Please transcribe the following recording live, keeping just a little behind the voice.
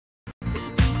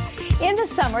In the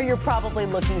summer, you're probably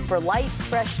looking for light,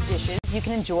 fresh dishes you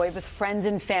can enjoy with friends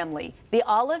and family. The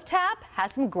Olive Tap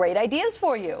has some great ideas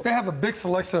for you. They have a big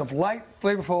selection of light,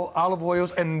 flavorful olive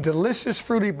oils and delicious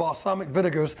fruity balsamic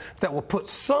vinegars that will put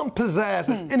some pizzazz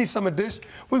in any summer dish.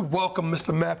 We welcome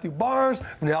Mr. Matthew Barnes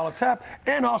from the Olive Tap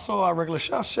and also our regular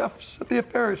chef, Chef Cynthia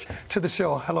Ferris, to the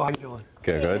show. Hello, how you doing?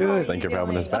 Good. Thank you for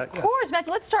having us back. Of course,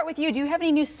 Matthew. Let's start with you. Do you have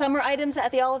any new summer items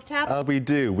at the Olive Tap? We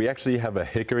do. We actually have a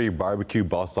Hickory barbecue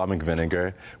balsamic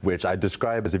vinegar, which I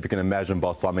describe as, if you can imagine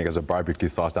balsamic as a barbecue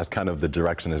sauce, that's kind of the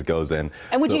direction it goes in.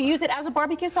 And would you use it as a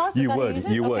barbecue sauce? You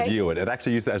would. It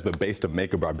actually used it as the base to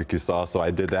make a barbecue sauce. So I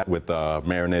did that with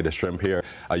marinated shrimp here.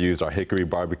 I used our Hickory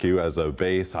barbecue as a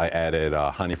base. I added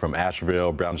honey from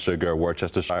Asheville, brown sugar,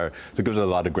 Worcestershire. So it gives it a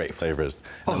lot of great flavors.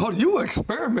 Oh, you were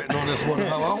experimenting on this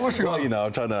one.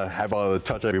 I'm trying to have all the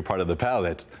touch every part of the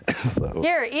palate. So.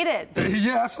 Here, eat it.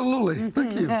 Yeah, absolutely.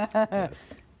 Thank you. Yes.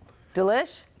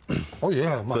 Delish? Oh,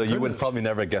 yeah. So you would probably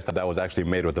never guess that that was actually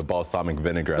made with a balsamic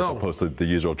vinegar as opposed to the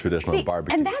usual traditional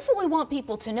barbecue. And that's what we want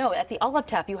people to know. At the Olive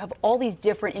Tap, you have all these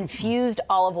different infused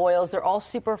olive oils. They're all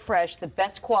super fresh, the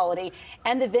best quality,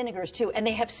 and the vinegars, too. And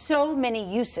they have so many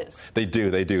uses. They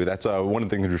do. That's one of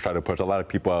the things we try to push. A lot of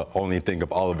people only think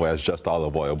of olive oil as just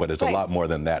olive oil, but it's a lot more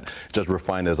than that. Just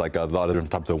refined as like a lot of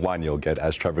different types of wine you'll get,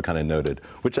 as Trevor kind of noted,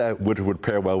 which would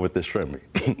pair well with the shrimp.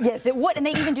 Yes, it would. And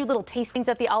they even do little tastings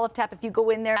at the Olive Tap. If you go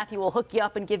in there, Matthew will hook you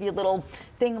up and give you a little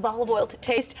thing of olive oil to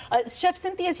taste. Chef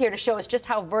Cynthia is here to show us just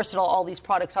how versatile all these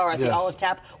products are at the Olive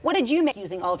Tap. What did you make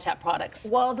using Olive Tap products?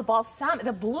 Well,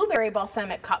 the blueberry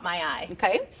balsamic caught my eye.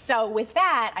 Okay. So with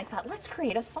that, I thought, let's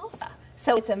create a salsa.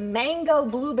 So it's a mango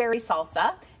blueberry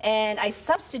salsa, and I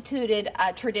substituted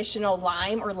traditional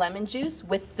lime or lemon juice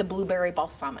with the blueberry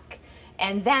balsamic.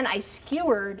 And then I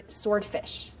skewered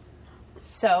swordfish.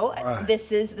 So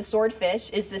this is the swordfish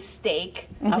is the steak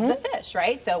of the fish,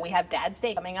 right? So we have Dad's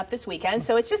Day coming up this weekend.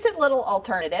 So it's just a little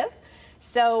alternative.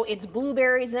 So it's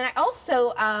blueberries. And then I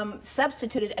also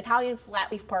substituted Italian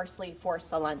flat leaf parsley for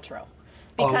cilantro.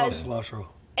 Because, I love cilantro.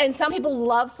 And some people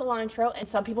love cilantro and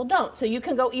some people don't. So you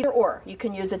can go either or. You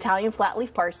can use Italian flat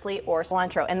leaf parsley or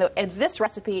cilantro. And this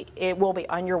recipe, it will be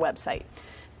on your website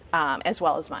as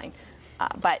well as mine.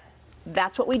 But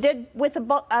that's what we did with the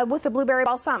blueberry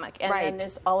balsamic. And then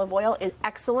this olive oil is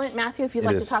excellent. Matthew, if you'd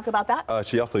like to talk about that.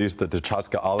 She also used the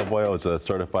Taggiasca olive oil. It's a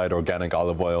certified organic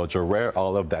olive oil. It's a rare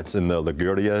olive that's in the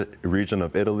Liguria region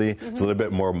of Italy. It's a little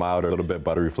bit more mild, a little bit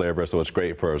buttery flavor, so it's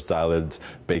great for salads,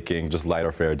 baking, just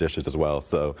lighter fare dishes as well.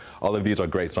 So all of these are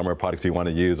great summer products you want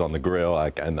to use on the grill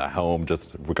and at home,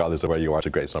 just regardless of where you are. It's a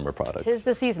great summer product. 'Tis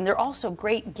the season. They're also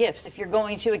great gifts. If you're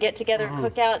going to a get-together,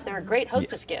 cookout, they're a great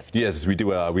hostess gift. Yes, we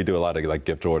do a lot of like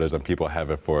gift orders, and people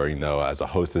have it for, as a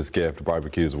hostess gift,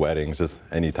 barbecues, weddings, just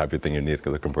any type of thing you need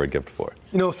looking for a gift for.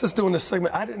 Since doing this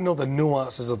segment, I didn't know the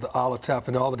nuances of the Olive Tap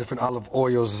and all the different olive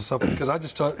oils and stuff, because I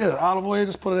just thought, olive oil,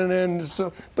 just put it in there, and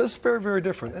but it's very, very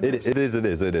different. It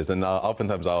is. And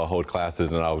oftentimes I'll hold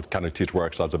classes and I'll kind of teach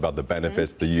workshops about the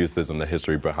benefits, the uses, and the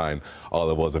history behind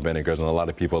olive oils and vinegars, and a lot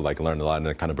of people learn a lot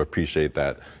and kind of appreciate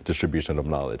that distribution of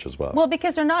knowledge as well. Well,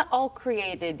 because they're not all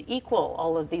created equal,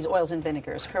 all of these oils and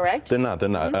vinegars, correct? They're not.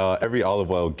 Every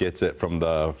olive oil gets it from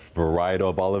the variety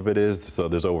of olive it is. So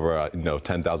there's over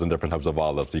 10,000 different types of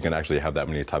olives. So you can actually have that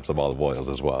many types of olive oils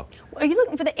as well. Are you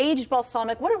looking for the aged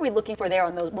balsamic? What are we looking for there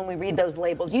on those when we read those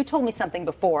labels? You told me something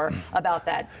before about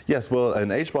that. Yes. Well,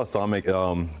 an aged balsamic,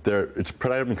 it's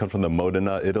predominantly comes from the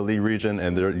Modena, Italy region,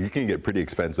 and you can get pretty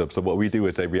expensive. So what we do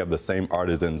is we have the same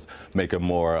artisans make a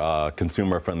more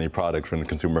consumer-friendly product for a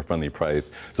consumer-friendly price.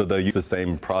 So they'll use the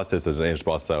same process as an aged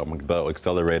balsamic. They'll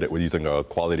accelerate it with using a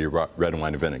quality red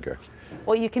wine vinegar.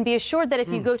 Well, you can be assured that if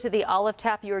you go to the Olive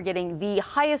Tap, you are getting the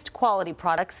highest quality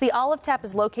products. The Olive Tap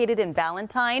is located in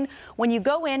Ballantyne. When you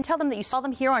go in, tell them that you saw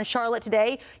them here on Charlotte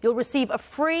Today. You'll receive a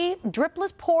free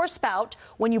dripless pour spout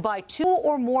when you buy 2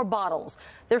 or more bottles.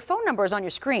 Their phone number is on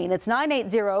your screen. It's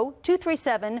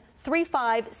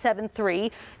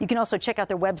 980-237-3573. You can also check out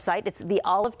their website. It's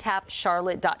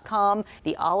theolivetapcharlotte.com,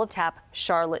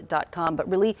 theolivetapcharlotte.com. But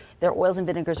really, their oils and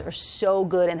vinegars are so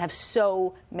good and have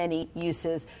so many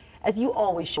uses. As you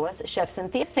always show us, Chef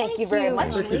Cynthia, thank you very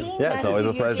much. Yeah, it's always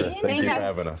a pleasure. Thank you for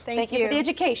having us. Thank you for the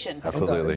education. Absolutely.